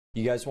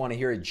You guys want to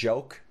hear a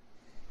joke?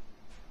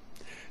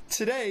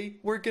 Today,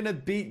 we're gonna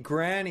beat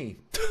Granny.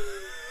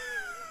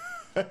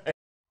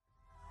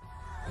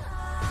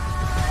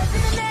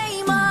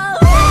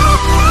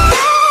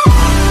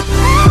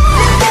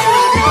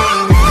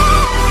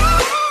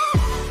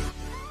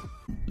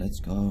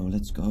 Let's go,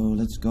 let's go,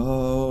 let's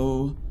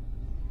go.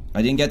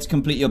 I didn't get to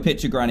complete your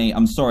picture, Granny.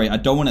 I'm sorry, I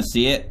don't want to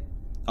see it.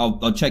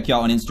 I'll check you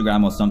out on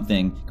Instagram or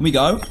something. Can we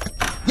go?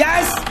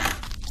 Yes!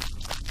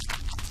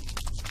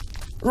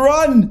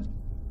 Run!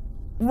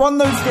 Run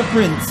those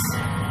footprints!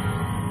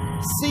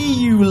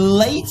 See you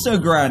later,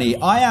 Granny.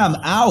 I am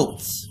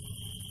out.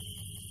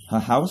 Her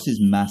house is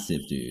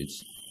massive, dude.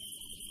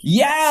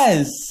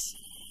 Yes!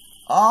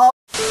 Oh.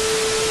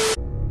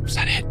 Is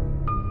that it?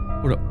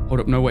 Hold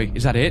up, no way.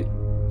 Is that it?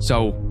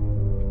 So,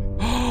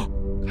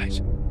 guys,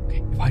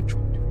 okay, if I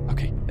try,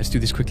 okay, let's do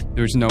this quickly.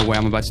 There's no way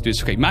I'm about to do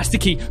this. Okay, master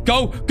key,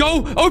 go,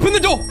 open the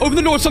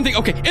door, something.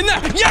 Okay, in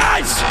there,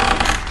 yes!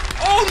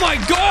 Oh my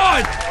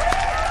god!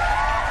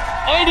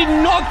 I did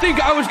not think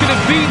I was gonna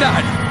beat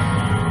that.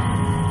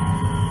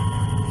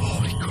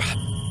 Holy crap!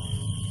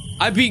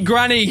 I beat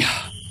Granny.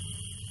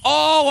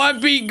 Oh, I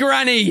beat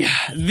Granny.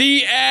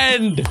 The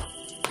end.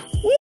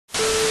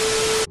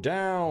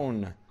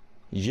 Down.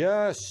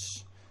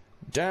 Yes.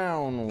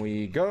 Down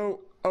we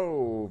go.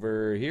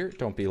 Over here.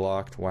 Don't be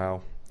locked.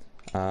 Wow.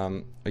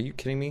 Are you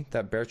kidding me?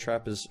 That bear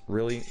trap is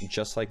really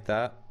just like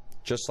that?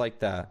 Just like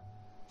that.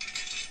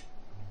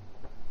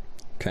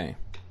 Okay.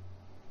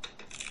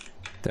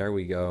 There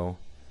we go.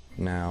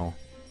 Now,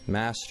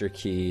 master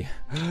key.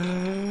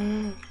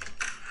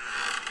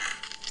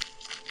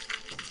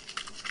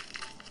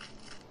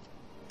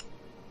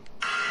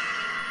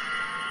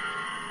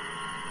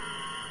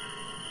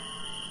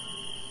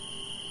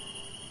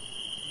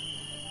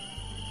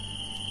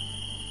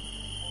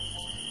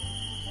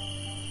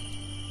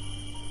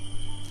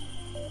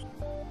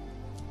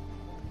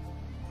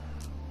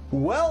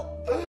 Well,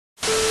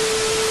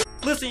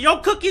 listen,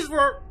 your cookies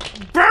were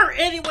burnt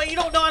anyway. You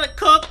don't know how to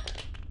cook.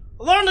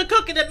 Learn to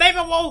cook and then maybe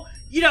we'll,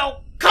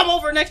 come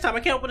over next time.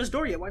 I can't open this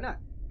door yet. Why not?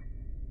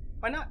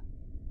 Why not?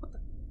 What the?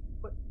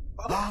 What?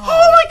 Oh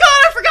my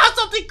god, I forgot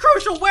something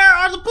crucial. Where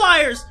are the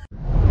pliers?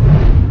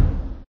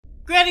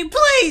 Granny,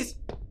 please!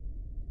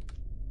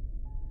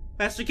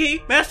 Master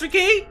key? Master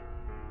key?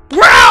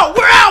 We're out!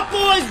 We're out,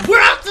 boys! We're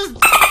out this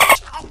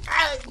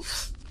okay.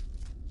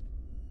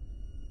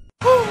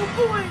 Oh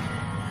boy.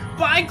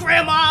 Bye,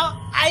 Grandma.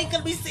 I ain't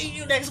gonna be seeing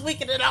you next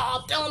weekend at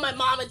all. I'm telling my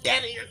mom and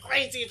daddy you're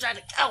crazy and trying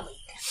to kill me.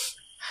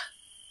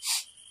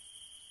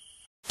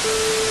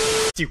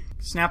 Dude,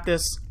 snap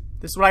this.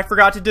 This is what I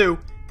forgot to do.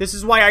 This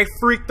is why I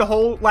freaked the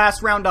whole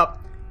last round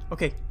up.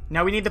 Okay,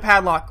 now we need the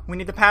padlock. We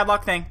need the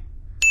padlock thing.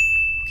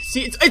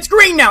 See, it's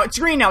green now. It's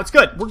green now. It's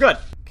good. We're good.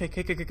 Okay.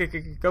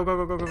 Go.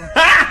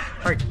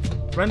 Alright,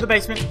 run to the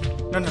basement.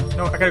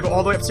 No. I gotta go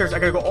all the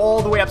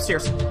way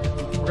upstairs.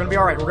 We're gonna be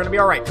alright. We're gonna be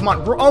alright. Come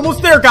on. We're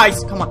almost there,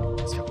 guys. Come on.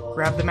 Let's go.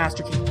 Grab the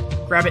master key.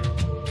 Grab it.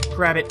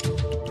 Okay.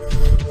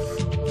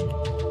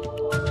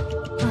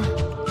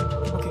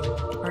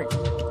 Alright.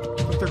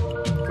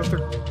 Go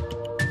through.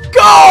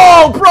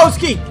 Go,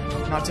 broski!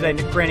 Not today,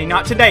 Granny.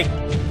 Not today.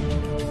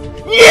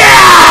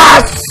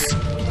 Yes!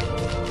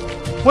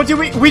 What did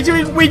we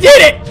did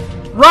it!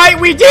 Right?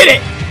 We did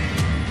it!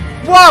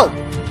 Whoa!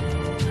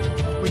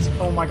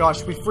 Oh my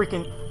gosh, we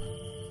freaking...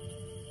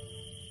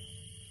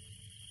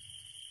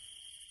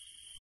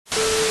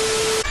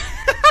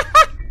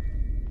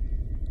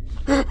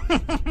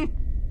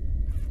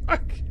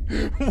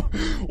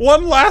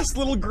 One last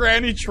little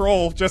granny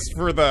troll just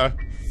for the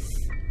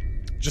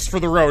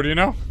road, you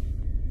know?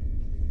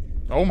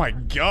 Oh my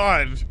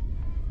god.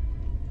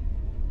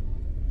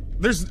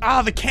 There's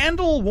the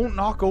candle won't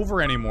knock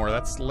over anymore.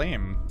 That's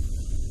lame.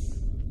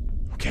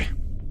 Okay.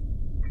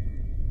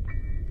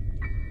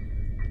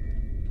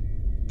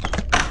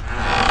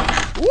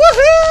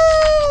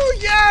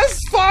 Woohoo! Yes,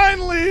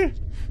 finally!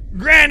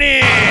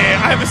 Granny,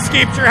 I've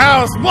escaped your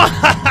house.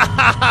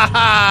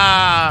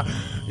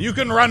 You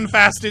can run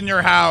fast in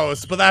your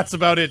house, but that's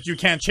about it. You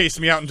can't chase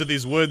me out into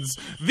these woods.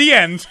 The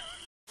end.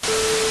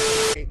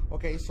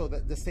 Okay, so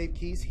the safe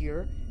key's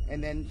here,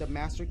 and then the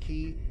master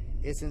key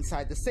is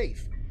inside the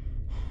safe.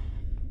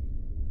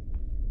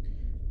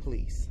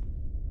 Please.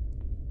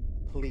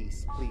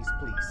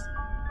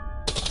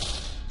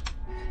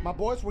 My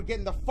boys, we're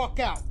getting the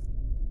fuck out.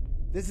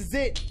 This is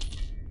it.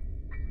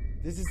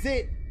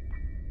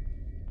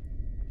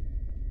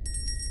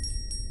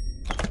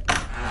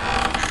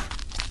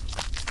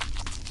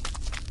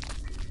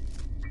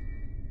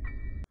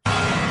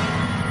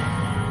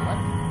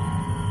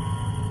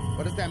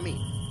 What does that mean?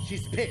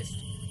 She's pissed.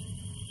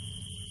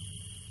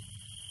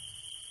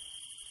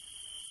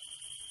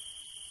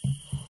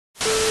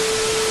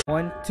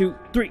 One, two,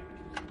 three.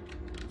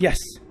 Yes.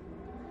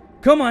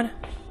 Come on.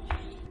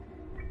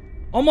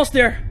 Almost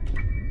there.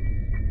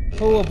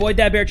 Oh, avoid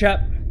that bear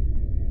trap.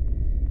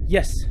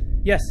 Yes.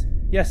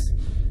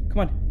 Come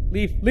on.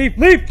 Leave.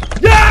 Yes!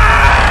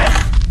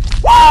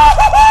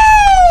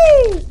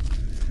 Woo-hoo-hoo!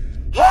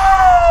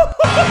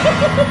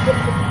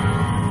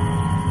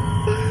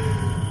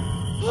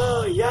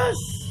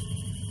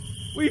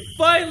 We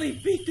finally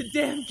beat the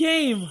damn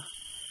game!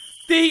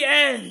 The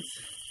end!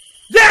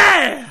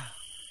 Yeah!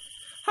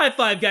 High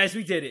five, guys,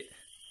 we did it.